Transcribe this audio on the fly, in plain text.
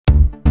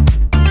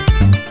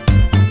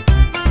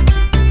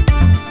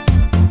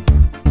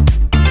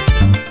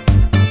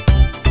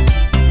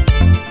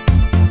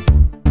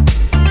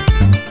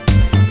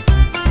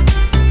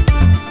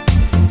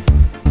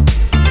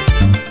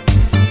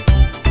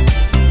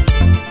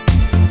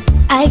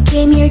I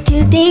came here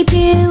to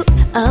debut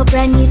a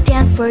brand new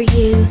dance for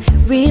you.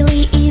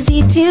 Really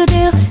easy to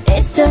do,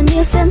 it's the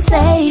new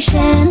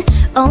sensation.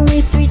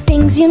 Only 3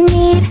 things you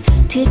need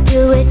to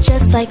do it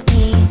just like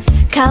me.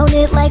 Count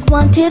it like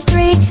 1, 2,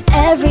 3,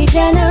 every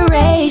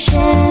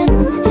generation.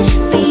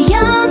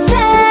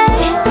 Beyonce,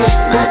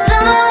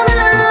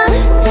 Madonna,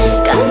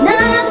 got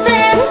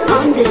nothing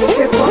on this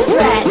triple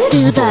threat.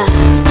 Do the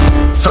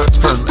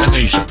Fem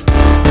Asian,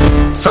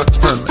 Fem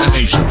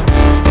Asian,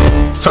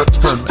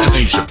 Fem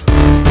Asian.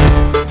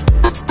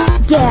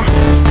 Yeah.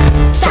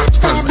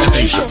 Fem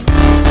Asian,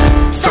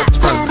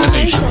 Fem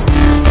Asian,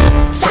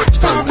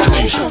 Fem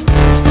Asian.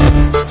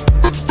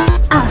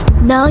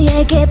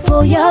 너에게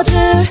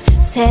보여줄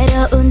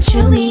새로운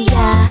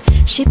춤이야.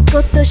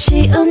 쉽고 또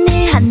쉬운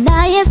일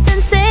하나의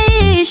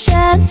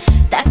sensation.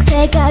 딱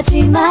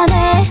 3가지만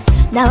해.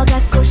 나와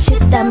갖고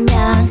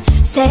싶다면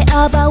Say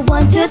about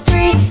 1, 2,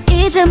 3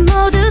 이제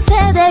모두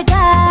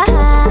세대가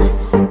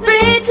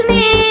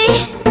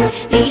Britney,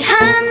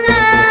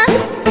 Rihanna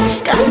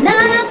got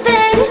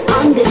nothing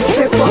on this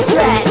triple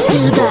threat.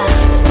 Do the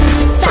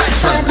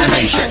Fem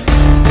Asian,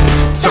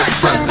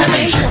 Fem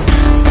Asian,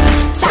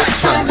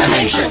 Fem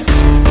Asian.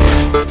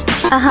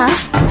 uh-huh.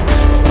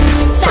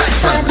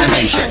 Fem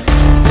Asian,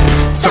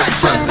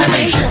 Fem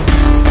Asian,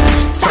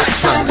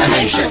 Fem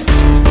Asian.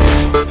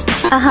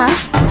 uh-huh.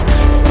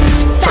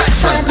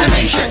 Fem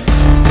Asian,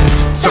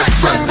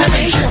 Fem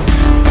Asian,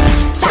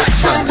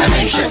 Fem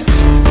Asian.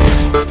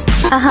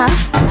 uh-huh.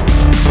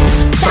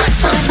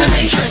 Fem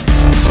Asian,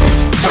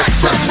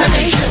 Fem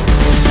Asian,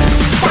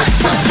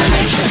 Fem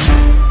Asian.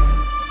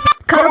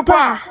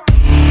 걸어봐.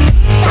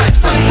 Fem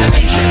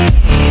Asian,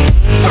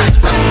 Fem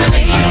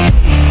Asian,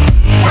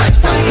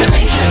 Fem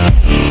Asian.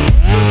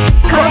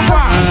 걸어봐.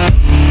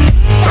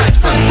 Fem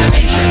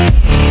Asian,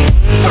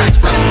 Fem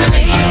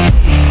Asian,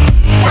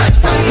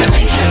 Fem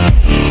Asian.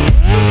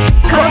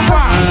 걸어봐.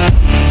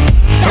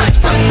 Fem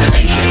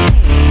Asian,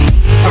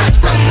 Fem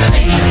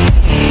Asian,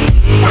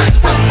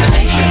 Fem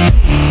Asian.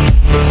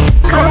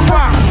 걸어봐.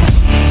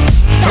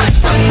 Fem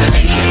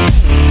Asian,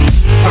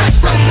 Fem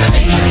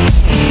Asian,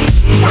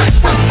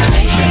 Fem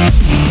Asian.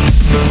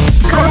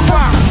 걸어봐.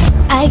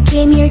 I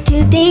came here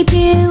to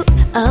debut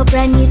a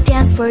brand new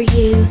dance for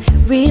you.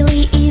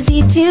 Really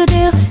easy to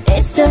do,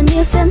 it's the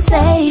new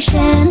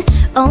sensation.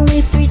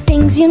 Only 3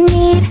 things you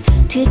need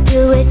to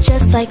do it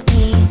just like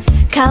me.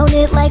 Count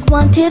it like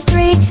 1, 2,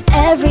 3,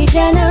 every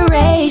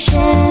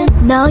generation.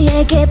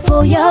 너에게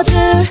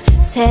보여줄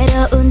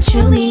새로운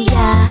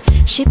춤이야.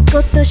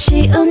 쉽고 또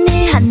쉬운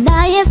일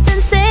하나의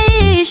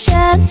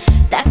sensation.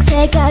 딱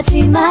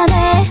 3가지만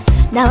해.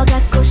 나와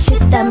갖고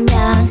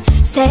싶다면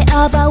Say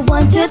about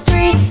 1, 2,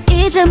 3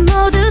 이제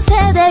모두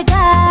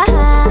세대가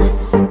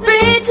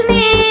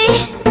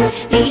Britney,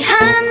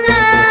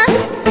 Rihanna